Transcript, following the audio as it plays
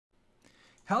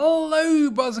Hello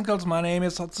boys and girls, my name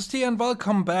is Hotsusty and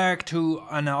welcome back to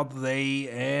another day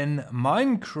in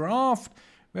Minecraft.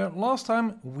 Where last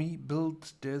time we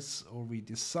built this, or we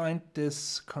designed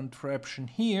this contraption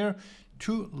here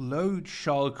to load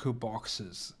shulker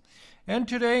boxes. And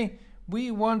today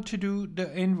we want to do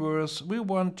the inverse, we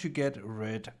want to get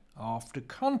rid of the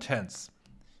contents.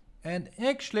 And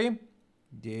actually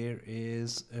there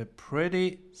is a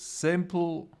pretty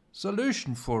simple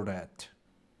solution for that.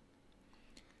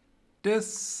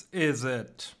 This is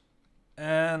it,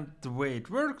 and the way it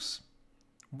works,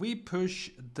 we push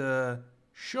the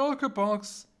shulker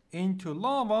box into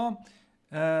lava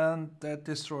and that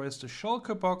destroys the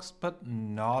shulker box but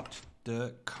not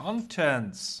the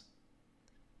contents.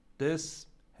 This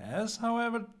has,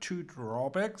 however, two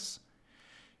drawbacks.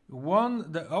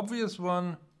 One, the obvious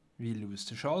one, we lose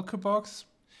the shulker box,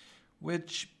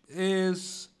 which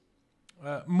is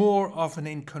more of an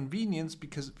inconvenience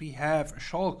because we have a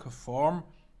shulker farm,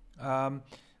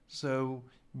 so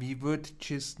we would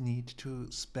just need to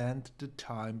spend the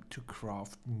time to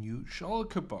craft new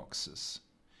shulker boxes.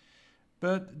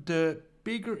 But the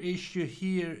bigger issue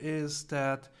here is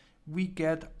that we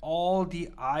get all the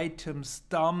items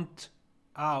dumped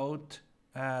out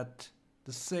at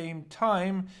the same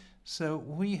time, so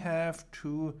we have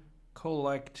to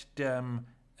collect them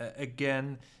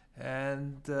again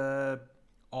and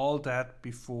all that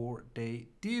before they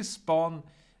despawn,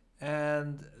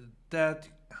 and that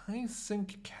I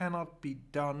think cannot be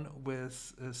done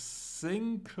with a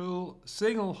single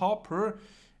hopper.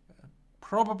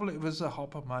 Probably with a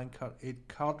hopper minecart it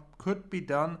could be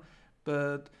done,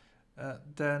 but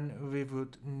then we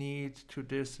would need to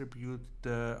distribute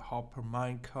the hopper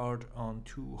minecart on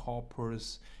two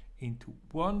hoppers into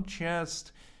one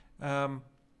chest,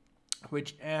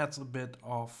 which adds a bit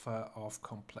of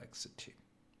complexity.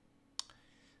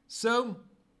 So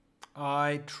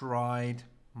I tried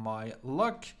my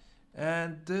luck,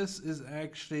 and this is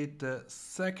actually the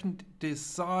second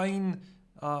design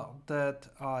that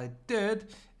I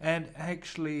did, and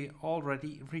actually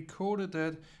already recorded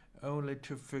it only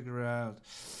to figure out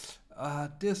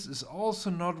this is also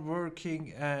not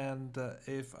working, and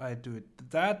if I do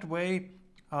it that way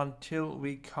until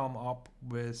we come up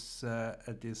with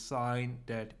a design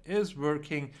that is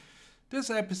working. This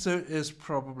episode is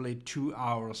probably 2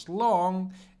 hours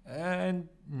long and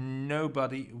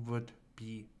nobody would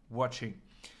be watching.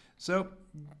 So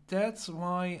that's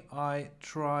why I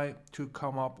try to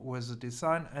come up with a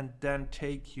design and then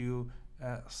take you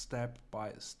step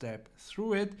by step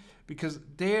through it, because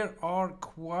there are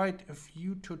quite a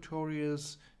few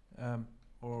tutorials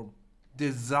or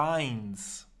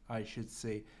designs, I should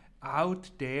say, out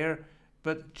there,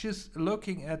 but just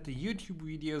looking at the YouTube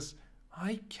videos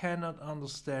I cannot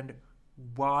understand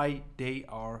why they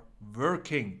are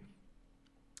working.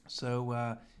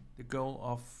 So the goal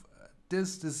of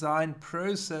this design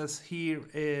process here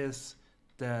is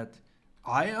that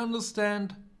I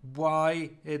understand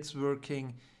why it's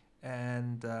working,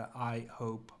 and I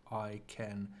hope I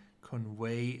can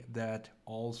convey that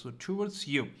also towards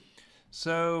you.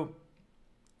 So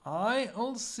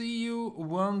I'll see you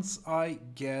once I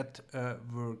get a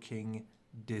working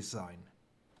design.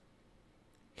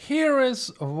 Here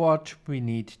is what we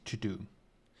need to do.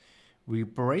 We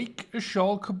break a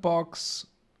shulker box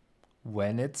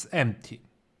when it's empty.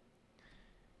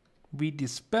 We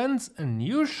dispense a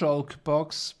new shulker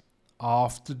box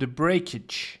after the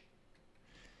breakage.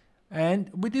 And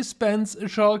we dispense a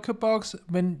shulker box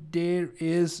when there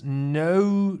is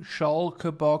no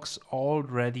shulker box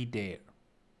already there.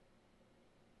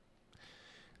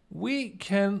 We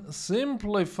can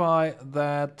simplify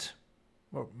that,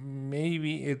 or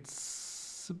maybe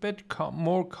it's a bit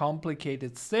more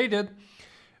complicated stated.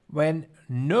 When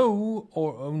no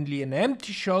or only an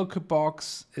empty shulker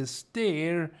box is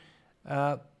there,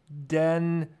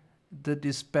 then the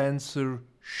dispenser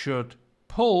should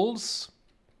pulse.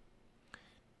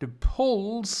 The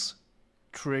pulse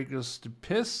triggers the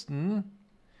piston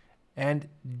and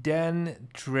then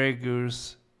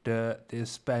triggers the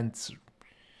dispenser.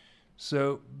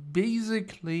 So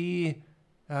basically,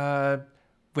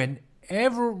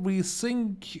 whenever we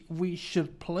think we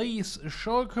should place a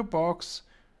shulker box,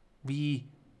 we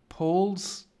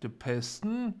pulse the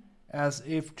piston as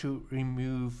if to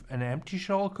remove an empty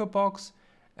shulker box,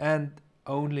 and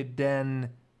only then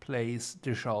place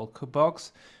the shulker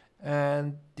box.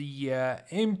 And the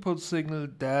input signal,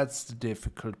 that's the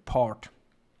difficult part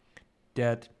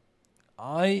that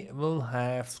I will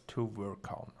have to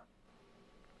work on.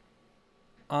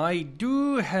 I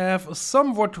do have a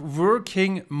somewhat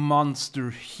working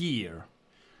monster here.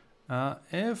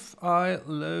 If I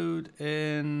load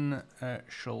in a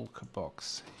shulker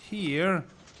box here,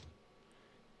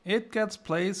 it gets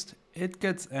placed, it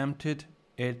gets emptied,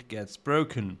 it gets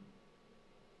broken.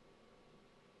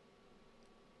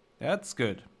 That's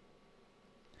good.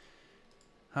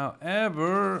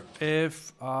 However,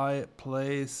 if I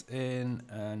place in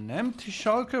an empty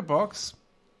shulker box,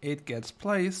 it gets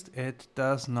placed, it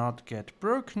does not get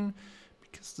broken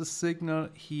because the signal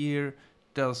here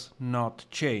does not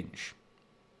change.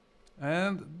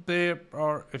 And there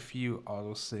are a few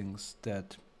other things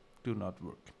that do not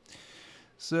work.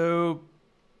 So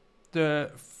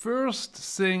the first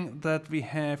thing that we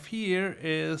have here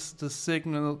is the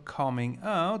signal coming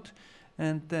out,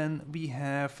 and then we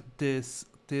have this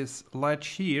latch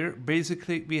here.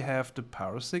 Basically we have the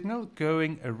power signal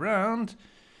going around,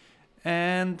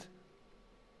 and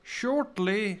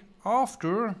shortly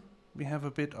after, we have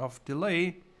a bit of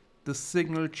delay, the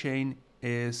signal chain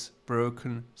is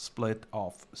broken, split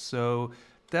off. So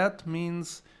that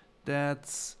means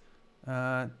that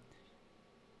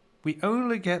we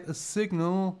only get a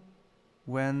signal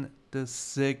when the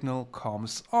signal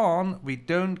comes on. We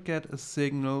don't get a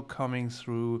signal coming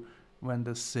through when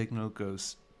the signal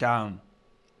goes down.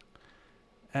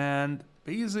 And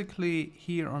basically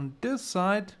here on this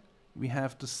side we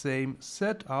have the same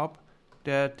setup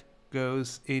that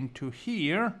goes into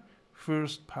here,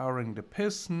 first powering the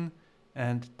piston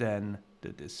and then the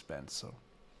dispenser.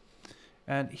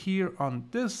 And here on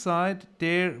this side,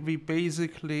 there we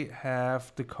basically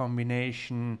have the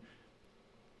combination.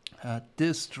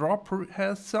 This dropper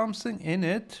has something in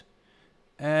it,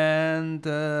 and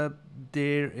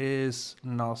there is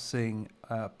nothing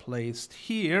placed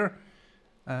here.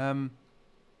 Then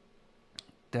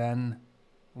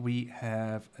we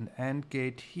have an AND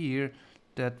gate here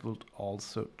that would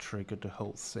also trigger the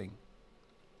whole thing.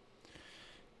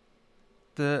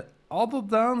 The other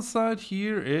downside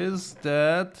here is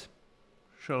that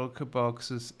shulker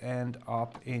boxes end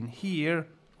up in here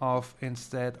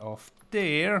instead of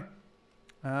there,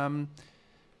 and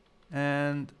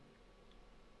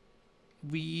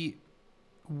we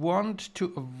want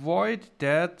to avoid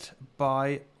that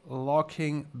by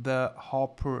locking the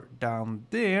hopper down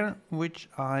there, which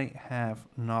I have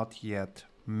not yet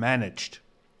managed.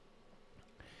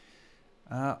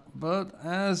 But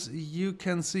as you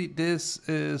can see, this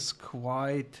is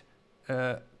quite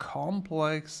a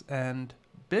complex and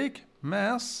big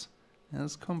mess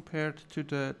as compared to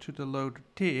the loader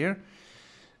there.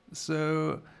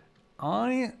 So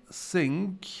I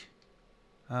think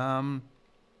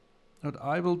what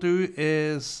I will do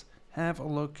is have a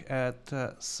look at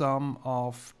some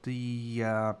of the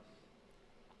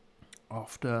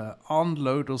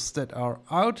unloaders that are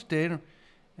out there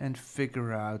and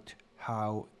figure out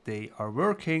how they are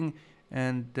working,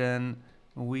 and then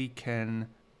we can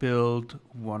build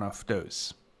one of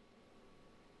those.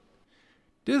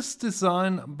 This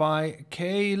design by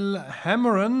Cale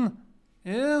Hammeron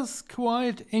is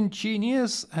quite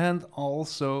ingenious and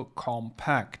also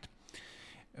compact.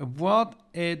 What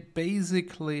it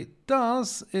basically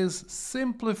does is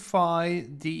simplify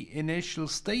the initial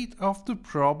state of the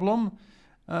problem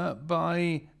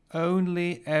by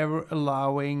only ever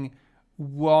allowing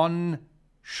one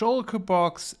shulker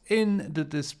box in the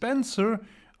dispenser.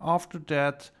 After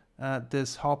that,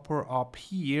 this hopper up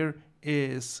here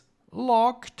is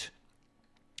locked,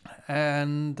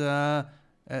 and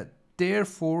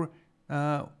therefore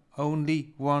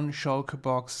only one shulker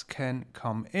box can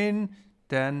come in,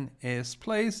 then is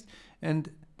placed, and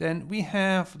then we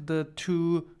have the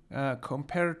two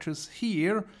comparators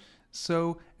here.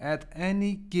 So at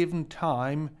any given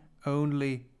time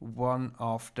only one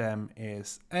of them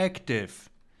is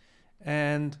active,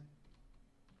 and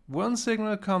one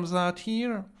signal comes out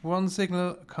here, one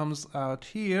signal comes out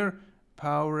here,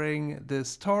 powering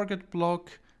this target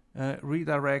block,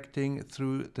 redirecting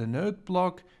through the node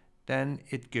block. Then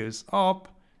it goes up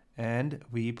and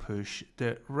we push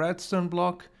the redstone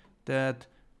block that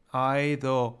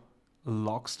either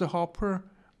locks the hopper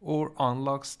or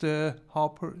unlocks the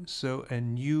hopper, so a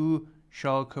new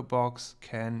shulker box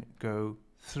can go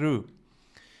through.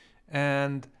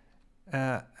 And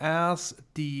as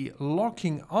the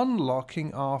locking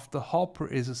unlocking of the hopper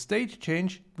is a state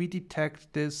change, we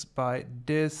detect this by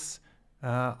this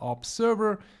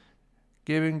observer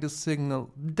giving the signal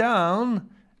down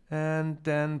and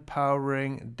then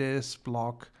powering this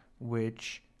block,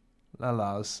 which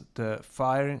allows the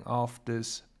firing of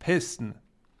this piston.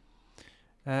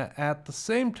 At the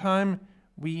same time,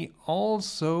 we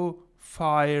also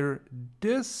fire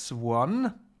this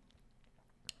one,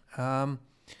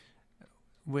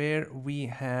 where we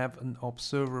have an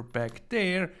observer back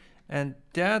there, and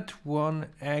that one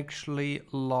actually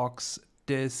locks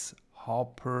this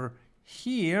hopper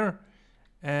here,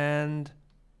 and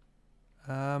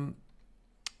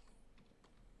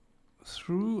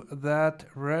through that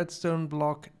redstone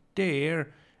block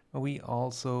there we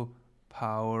also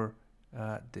power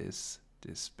this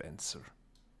dispenser.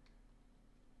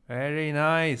 Very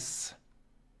nice.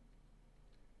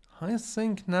 I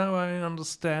think now I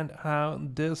understand how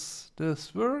this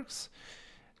works,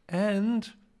 and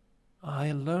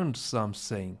I learned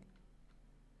something.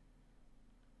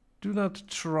 Do not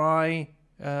try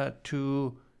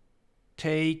to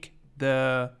take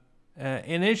the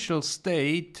initial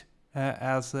state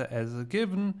as a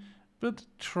given, but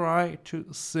try to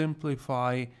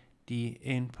simplify the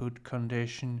input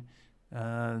condition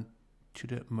to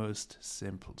the most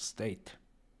simple state.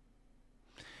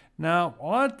 Now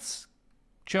let's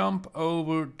jump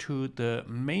over to the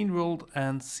main world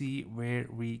and see where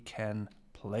we can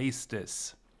place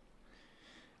this.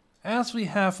 As we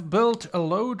have built a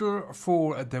loader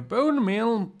for the bone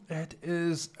meal, it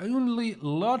is only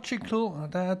logical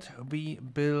that we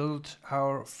build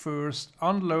our first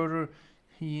unloader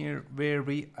here where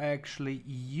we actually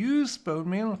use bone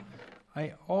meal.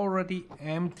 I already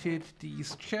emptied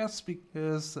these chests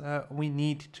because we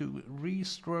need to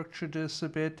restructure this a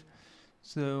bit.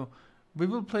 So we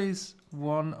will place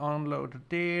one unloader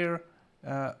there,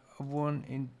 one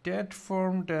in that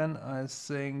form. Then I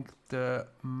think the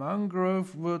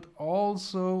mangrove wood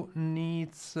also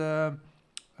needs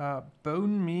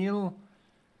bone meal.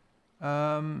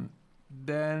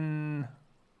 Then,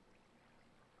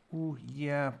 oh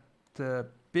yeah, the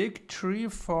big tree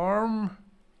farm.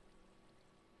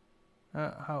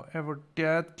 However,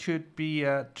 that could be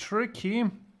tricky.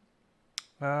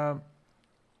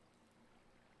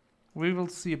 We will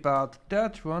see about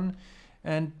that one.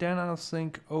 And then I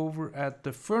think over at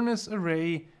the furnace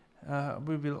array,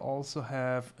 we will also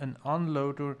have an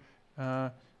unloader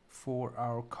for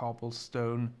our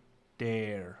cobblestone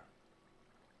there.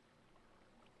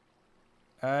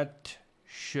 That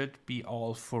should be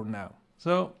all for now.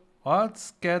 So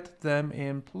let's get them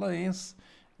in place,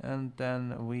 and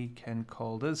then we can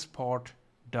call this part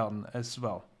done as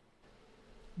well.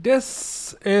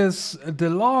 This is the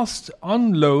last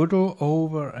unloader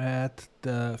over at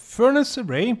the furnace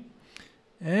array,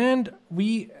 and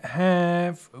we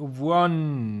have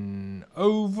one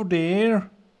over there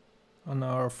on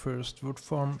our first wood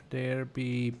farm there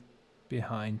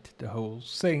behind the whole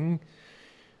thing.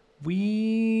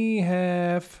 We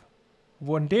have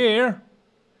one there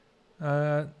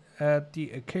at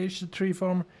the acacia tree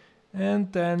farm,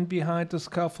 and then behind the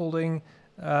scaffolding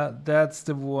that's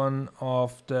the one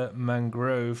of the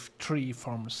mangrove tree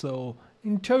farm. So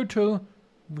in total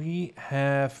we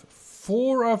have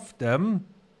 4 of them,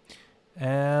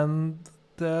 and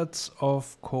that's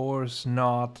of course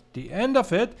not the end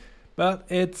of it, but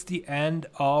it's the end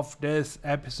of this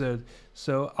episode.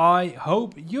 So I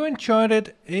hope you enjoyed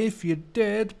it. If you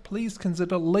did, please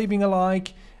consider leaving a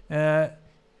like.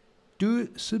 Do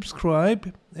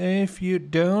subscribe if you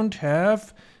don't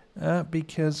have,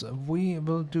 because we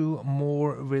will do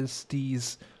more with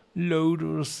these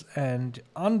loaders and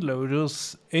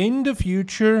unloaders in the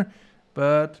future,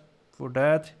 but for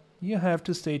that you have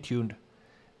to stay tuned.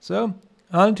 So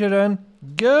until then,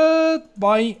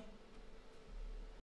 goodbye.